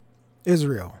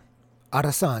Israel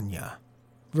Adesanya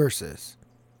versus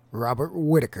Robert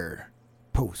Whittaker.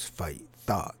 Post-fight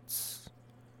thoughts.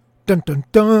 Dun dun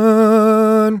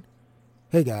dun!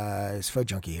 Hey guys, Fight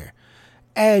Junkie here.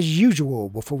 As usual,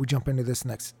 before we jump into this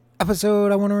next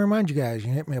episode, I want to remind you guys, you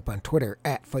can hit me up on Twitter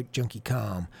at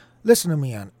FightJunkieCom. Listen to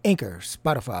me on Anchor,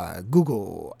 Spotify,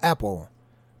 Google, Apple.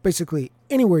 Basically,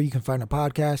 anywhere you can find a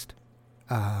podcast,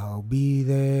 I'll be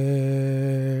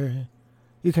there.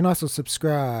 You can also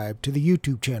subscribe to the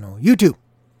YouTube channel,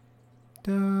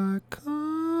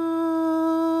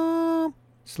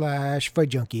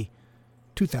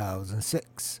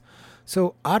 youtube.com/FightJunkie2006.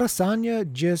 So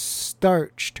Adesanya just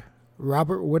starched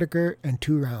Robert Whittaker in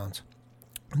 2 rounds.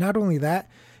 Not only that,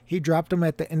 he dropped him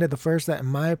at the end of the first that, in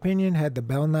my opinion, had the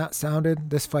bell not sounded,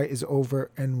 this fight is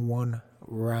over in 1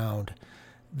 round.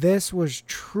 This was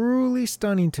truly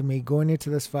stunning to me going into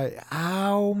this fight.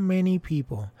 How many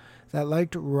people that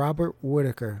liked Robert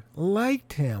Whittaker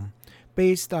liked him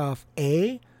based off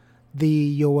A,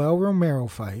 the Yoel Romero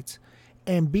fights,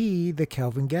 and B, the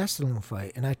Kelvin Gastelum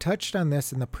fight. And I touched on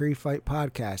this in the pre-fight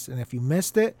podcast. And if you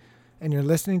missed it and you're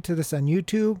listening to this on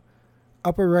YouTube,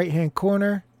 upper right-hand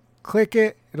corner, click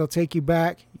it. It'll take you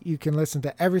back. You can listen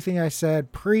to everything I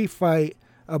said pre-fight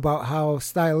about how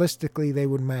stylistically they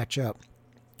would match up.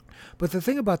 But the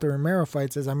thing about the Romero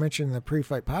fights, as I mentioned in the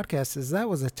pre-fight podcast, is that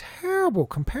was a terrible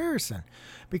comparison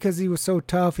because he was so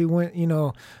tough. He went,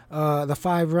 the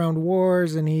 5-round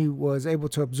wars, and he was able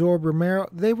to absorb Romero.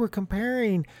 They were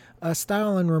comparing a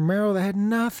style in Romero that had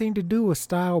nothing to do with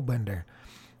Stylebender.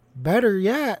 Better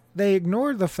yet, they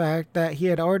ignored the fact that he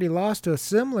had already lost to a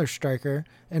similar striker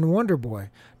in Wonderboy.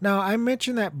 Now, I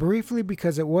mentioned that briefly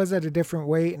because it was at a different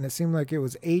weight and it seemed like it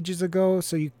was ages ago,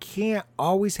 so you can't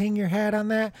always hang your hat on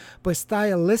that. But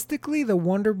stylistically, the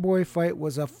Wonderboy fight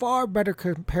was a far better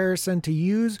comparison to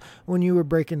use when you were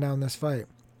breaking down this fight.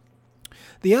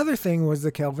 The other thing was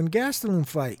the Kelvin Gastelum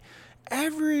fight.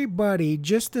 Everybody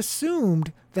just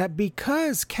assumed that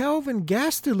because Kelvin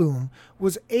Gastelum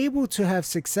was able to have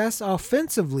success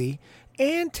offensively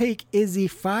and take Izzy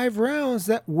 5 rounds,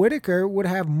 that Whittaker would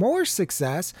have more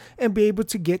success and be able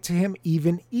to get to him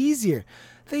even easier.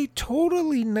 They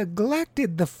totally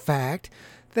neglected the fact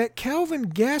that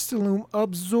Kelvin Gastelum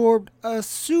absorbed a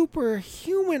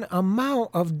superhuman amount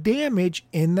of damage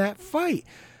in that fight.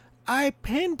 I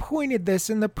pinpointed this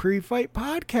in the pre-fight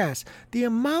podcast. The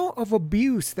amount of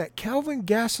abuse that Kelvin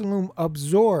Gastelum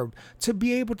absorbed to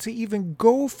be able to even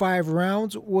go 5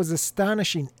 rounds was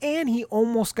astonishing, and he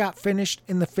almost got finished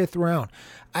in the 5th round.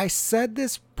 I said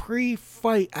this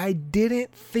pre-fight. I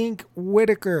didn't think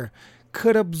Whittaker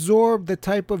could absorb the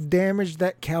type of damage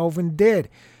that Kelvin did.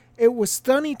 It was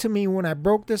stunning to me when I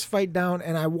broke this fight down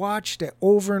and I watched it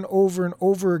over and over and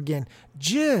over again,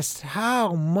 just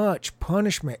how much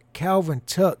punishment Kelvin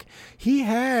took. He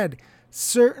had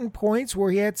certain points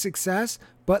where he had success,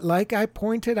 but like I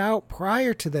pointed out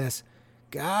prior to this,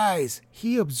 guys,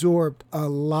 he absorbed a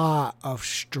lot of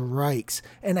strikes.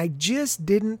 And I just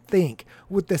didn't think,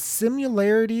 with the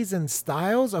similarities and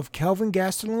styles of Kelvin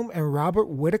Gastelum and Robert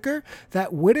Whittaker,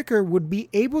 that Whittaker would be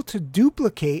able to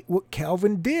duplicate what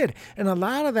Kelvin did. And a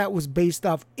lot of that was based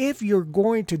off, if you're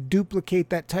going to duplicate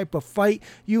that type of fight,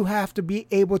 you have to be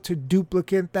able to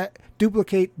duplicate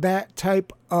that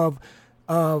type of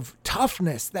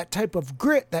toughness, that type of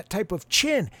grit, that type of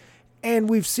chin. And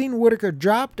we've seen Whittaker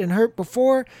dropped and hurt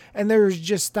before, and there's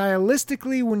just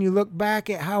stylistically, when you look back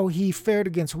at how he fared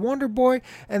against Wonderboy,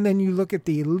 and then you look at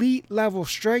the elite level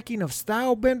striking of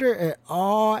Stylebender, it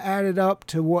all added up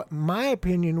to what my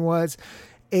opinion was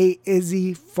a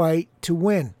Izzy fight to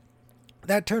win.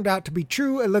 That turned out to be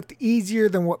true. It looked easier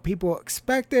than what people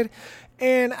expected.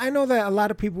 And I know that a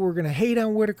lot of people were going to hate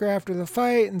on Whittaker after the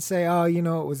fight and say, it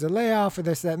was a layoff or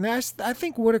this, that, and that. I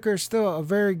think Whittaker is still a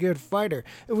very good fighter.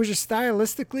 It was just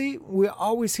stylistically, we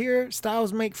always hear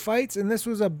styles make fights, and this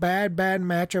was a bad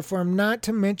matchup for him. Not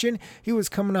to mention, he was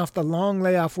coming off the long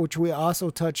layoff, which we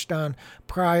also touched on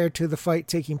prior to the fight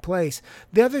taking place.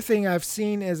 The other thing I've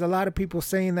seen is a lot of people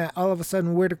saying that all of a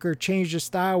sudden Whittaker changed his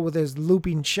style with his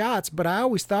looping shots, but I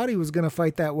always thought he was going to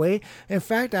fight that way. In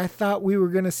fact, I thought we were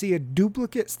going to see a duplicate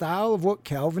style of what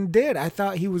Kelvin did. I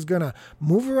thought he was going to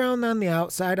move around on the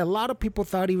outside. A lot of people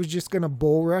thought he was just going to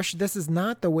bull rush. This is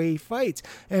not the way he fights.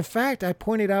 In fact, I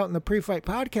pointed out in the pre-fight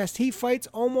podcast, he fights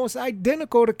almost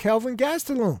identical to Kelvin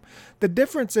Gastelum. The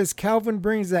difference is Kelvin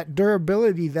brings that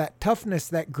durability, that toughness,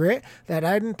 that grit that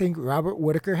I didn't think Robert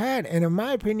Whittaker had. And in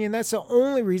my opinion, that's the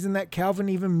only reason that Kelvin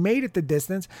even made it the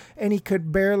distance, and he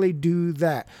could barely do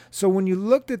that. So when you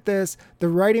looked at this, the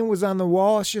writing was on the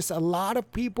wall. It's just a lot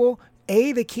of people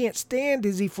They can't stand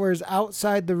Izzy for his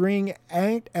outside the ring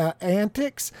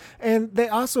antics, and they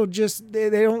also just they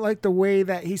don't like the way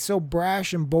that he's so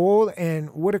brash and bold. And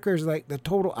Whitaker's like the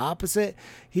total opposite.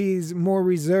 He's more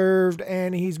reserved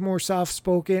and he's more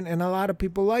soft-spoken, and a lot of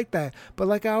people like that. But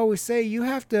like I always say, you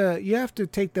have to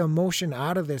take the emotion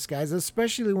out of this, guys,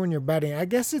 especially when you're betting. I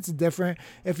guess it's different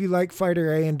if you like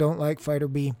fighter A and don't like fighter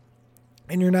B,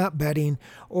 and you're not betting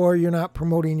or you're not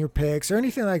promoting your picks or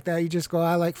anything like that. You just go,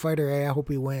 I like fighter A, I hope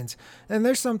he wins. And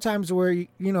there's some times where, you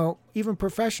know, even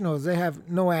professionals, they have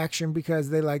no action because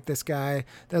they like this guy,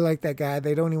 they like that guy,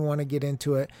 they don't even want to get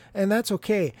into it. And that's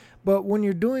okay. But when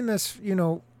you're doing this, you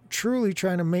know, truly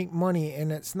trying to make money,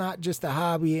 and it's not just a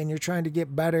hobby, and you're trying to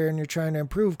get better and you're trying to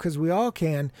improve, because we all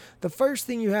can, the first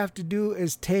thing you have to do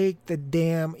is take the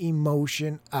damn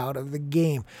emotion out of the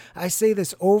game. I say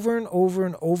this over and over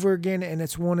and over again, and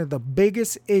it's one of the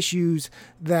biggest issues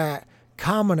that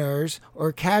commoners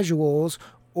or casuals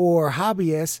or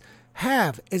hobbyists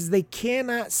have, is they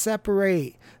cannot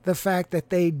separate the fact that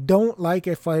they don't like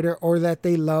a fighter or that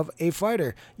they love a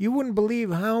fighter. You wouldn't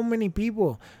believe how many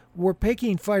people were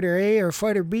picking fighter A or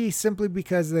fighter B simply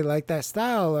because they like that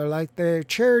style, or like their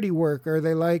charity work, or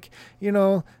they like, you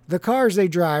know, the cars they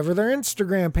drive, or their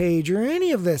Instagram page, or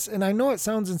any of this. And I know it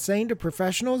sounds insane to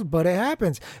professionals, but it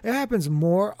happens. It happens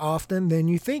more often than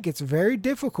you think. It's very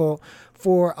difficult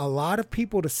for a lot of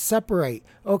people to separate.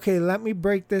 Okay, let me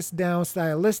break this down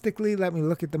stylistically. Let me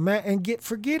look at the mat and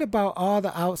forget about all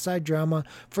the outside drama.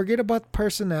 Forget about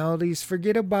personalities.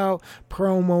 Forget about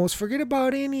promos. Forget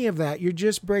about any of that. You're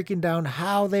just breaking down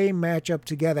how they match up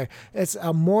together. It's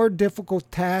a more difficult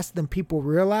task than people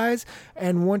realize.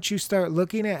 And once you start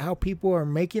looking at how people are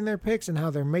making their picks and how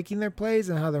they're making their plays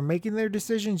and how they're making their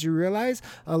decisions, you realize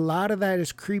a lot of that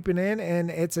is creeping in,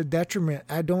 and it's a detriment.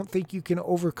 I don't think you can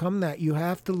overcome that. You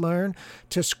have to learn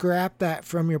to scrap that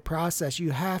from your process.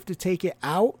 You have to take it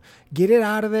out, get it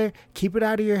out of there, keep it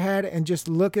out of your head, and just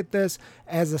look at this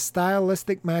as a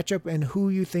stylistic matchup and who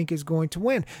you think is going to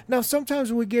win. Now,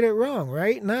 sometimes we get it wrong,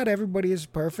 right? Not everybody is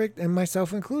perfect, and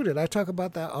myself included. I talk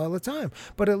about that all the time.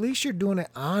 But at least you're doing it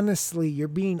honestly. You're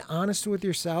being honest with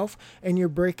yourself, and you're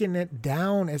breaking it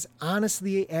down as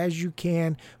honestly as you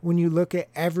can when you look at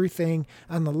everything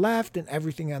on the left and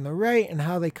everything on the right and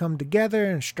how they come together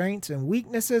and strengths and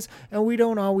weaknesses. And we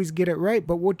don't always get it right.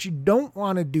 But what you don't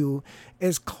want to do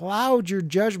is cloud your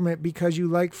judgment because you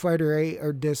like fighter A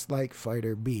or dislike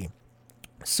fighter B.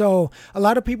 So a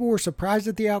lot of people were surprised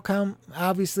at the outcome.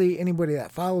 Obviously, anybody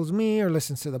that follows me or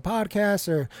listens to the podcast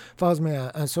or follows me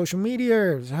on social media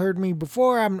or has heard me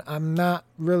before, I'm not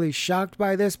really shocked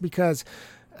by this, because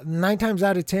 9 times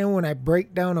out of 10, when I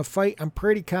break down a fight, I'm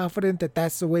pretty confident that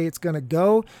that's the way it's going to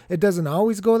go. It doesn't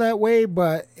always go that way,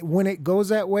 but when it goes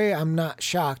that way, I'm not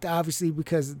shocked, obviously,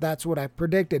 because that's what I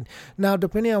predicted. Now,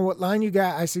 depending on what line you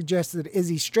got, I suggested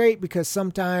Izzy straight, because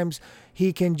sometimes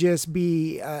he can just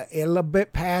be a little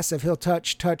bit passive. He'll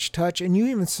touch. And you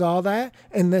even saw that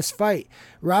in this fight.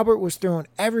 Robert was throwing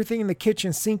everything in the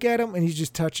kitchen sink at him, and he's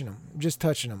just touching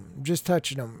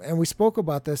him. And we spoke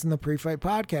about this in the pre-fight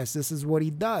podcast. This is what he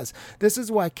does. This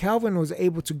is why Kelvin was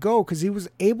able to go, because he was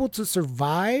able to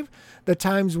survive the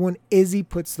times when Izzy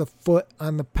puts the foot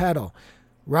on the pedal.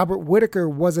 Robert Whitaker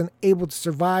wasn't able to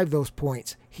survive those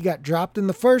points. He got dropped in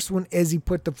the first when Izzy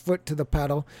put the foot to the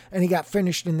pedal, and he got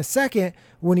finished in the second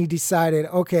when he decided,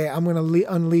 okay, I'm going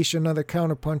to unleash another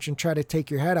counterpunch and try to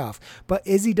take your head off. But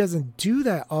Izzy doesn't do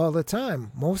that all the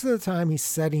time. Most of the time, he's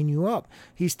setting you up.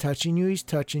 He's touching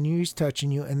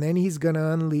you, and then he's going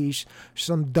to unleash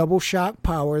some double shock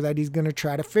power that he's going to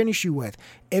try to finish you with.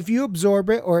 If you absorb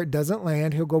it or it doesn't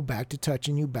land, he'll go back to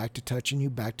touching you.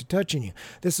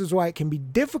 This is why it can be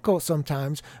difficult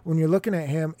sometimes when you're looking at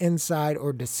him inside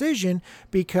or decision,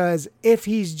 because if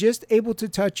he's just able to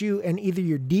touch you and either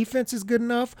your defense is good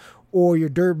enough or your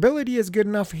durability is good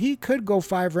enough, he could go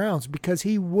 5 rounds, because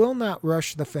he will not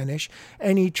rush the finish,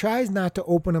 and he tries not to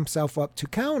open himself up to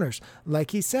counters.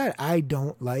 Like he said, I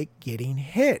don't like getting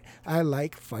hit. I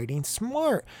like fighting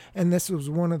smart. And this was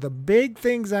one of the big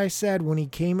things I said when he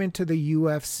came into the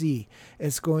UFC.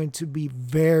 It's going to be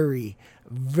very,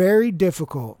 very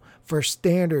difficult for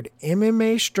standard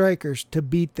MMA strikers to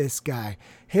beat this guy.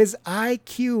 His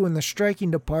IQ in the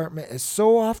striking department is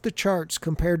so off the charts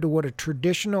compared to what a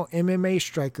traditional MMA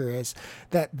striker is,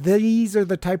 that these are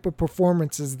the type of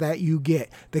performances that you get.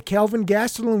 The Kelvin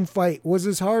Gastelum fight was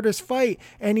his hardest fight,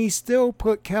 and he still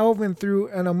put Kelvin through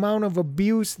an amount of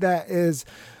abuse that is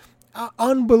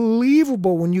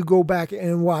unbelievable when you go back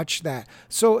and watch that.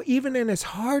 So even in his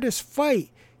hardest fight,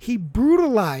 he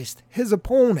brutalized his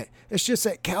opponent. It's just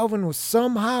that Kelvin was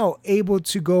somehow able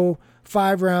to go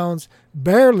 5 rounds,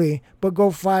 barely, but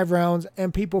go 5 rounds,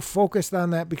 and people focused on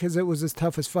that because it was his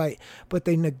toughest fight. But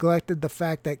they neglected the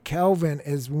fact that Kelvin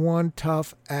is one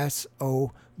tough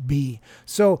SOB.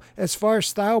 So as far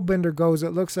as Stylebender goes,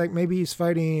 it looks like maybe he's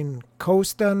fighting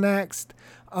Costa next.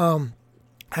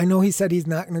 I know he said he's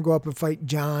not going to go up and fight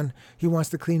John. He wants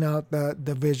to clean out the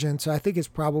division. So I think it's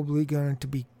probably going to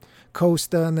be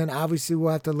Costa. And then obviously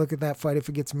we'll have to look at that fight if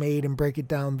it gets made and break it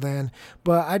down then.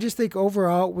 But I just think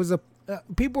overall it was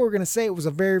people were going to say it was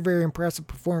a very, very impressive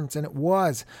performance, and it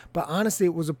was. But honestly,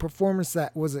 it was a performance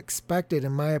that was expected,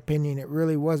 in my opinion. It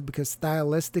really was, because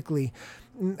stylistically,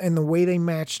 and the way they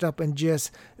matched up, and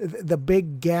just the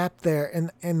big gap there,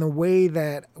 and the way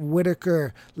that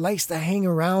Whitaker likes to hang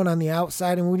around on the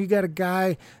outside. And when you got a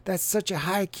guy that's such a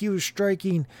high Q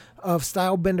striking of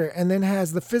Stylebender, and then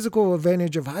has the physical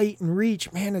advantage of height and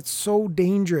reach, man, it's so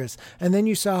dangerous. And then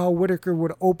you saw how Whitaker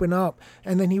would open up,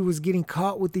 and then he was getting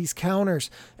caught with these counters.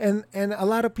 And a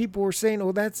lot of people were saying,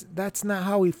 oh, that's not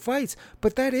how he fights.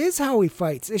 But that is how he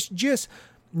fights. It's just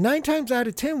 9 times out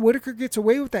of 10, Whitaker gets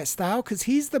away with that style because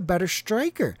he's the better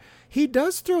striker. He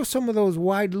does throw some of those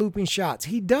wide looping shots.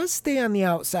 He does stay on the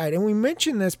outside. And we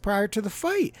mentioned this prior to the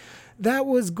fight. That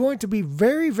was going to be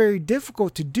very, very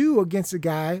difficult to do against a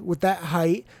guy with that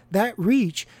height, that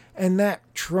reach, and that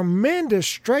tremendous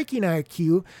striking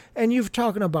IQ. And you're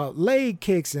talking about leg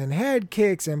kicks and head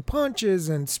kicks and punches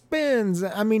and spins.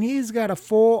 I mean, he's got a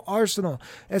full arsenal.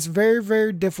 It's very,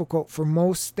 very difficult for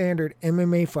most standard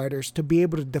MMA fighters to be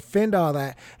able to defend all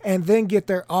that and then get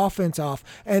their offense off.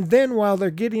 And then while they're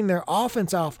getting their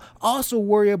offense off, also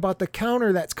worry about the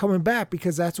counter that's coming back,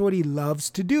 because that's what he loves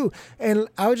to do. And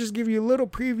I'll just give you a little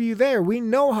preview there. We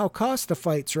know how Costa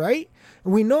fights, right?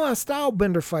 We know how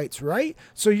Stylebender fights, right?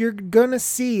 So you're going to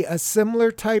see a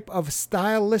similar type of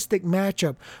stylistic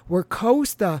matchup where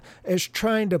Costa is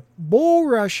trying to bull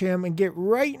rush him and get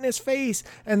right in his face,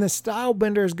 and the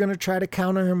Stylebender is going to try to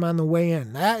counter him on the way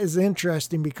in. That is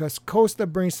interesting because Costa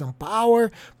brings some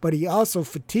power, but he also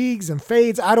fatigues and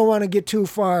fades. I don't want to get too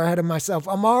far ahead of myself.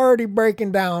 I'm already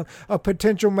breaking down a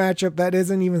potential matchup that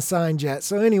isn't even signed yet.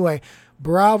 So anyway,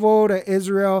 bravo to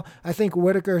Israel. I think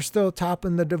Whitaker is still top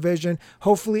in the division.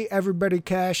 Hopefully everybody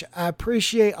cash. I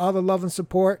appreciate all the love and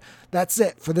support. That's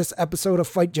it for this episode of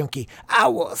Fight Junkie. I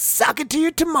will sock it to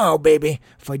you tomorrow, baby.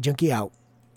 Fight Junkie out.